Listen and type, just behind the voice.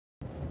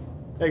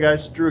Hey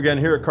guys, Drew again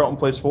here at Carleton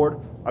Place Ford.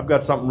 I've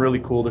got something really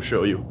cool to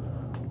show you.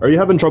 Are you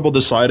having trouble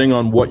deciding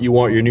on what you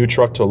want your new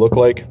truck to look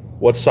like?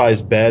 What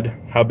size bed?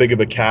 How big of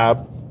a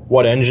cab?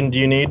 What engine do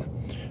you need?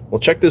 Well,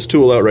 check this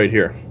tool out right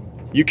here.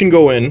 You can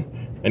go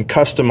in and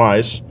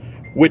customize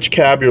which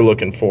cab you're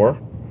looking for,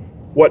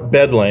 what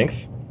bed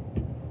length,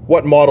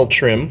 what model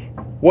trim,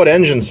 what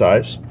engine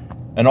size,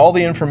 and all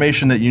the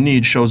information that you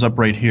need shows up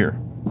right here.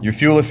 Your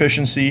fuel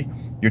efficiency,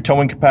 your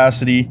towing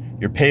capacity,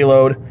 your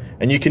payload,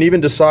 and you can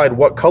even decide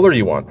what color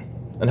you want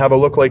and have a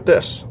look like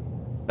this.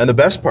 And the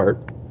best part,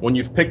 when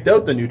you've picked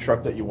out the new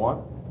truck that you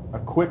want, a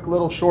quick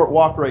little short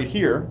walk right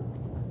here,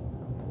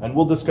 and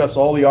we'll discuss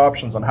all the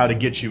options on how to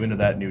get you into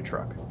that new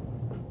truck.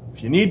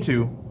 If you need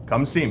to,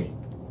 come see me.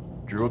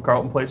 Drew at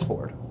Carleton Place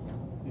Ford.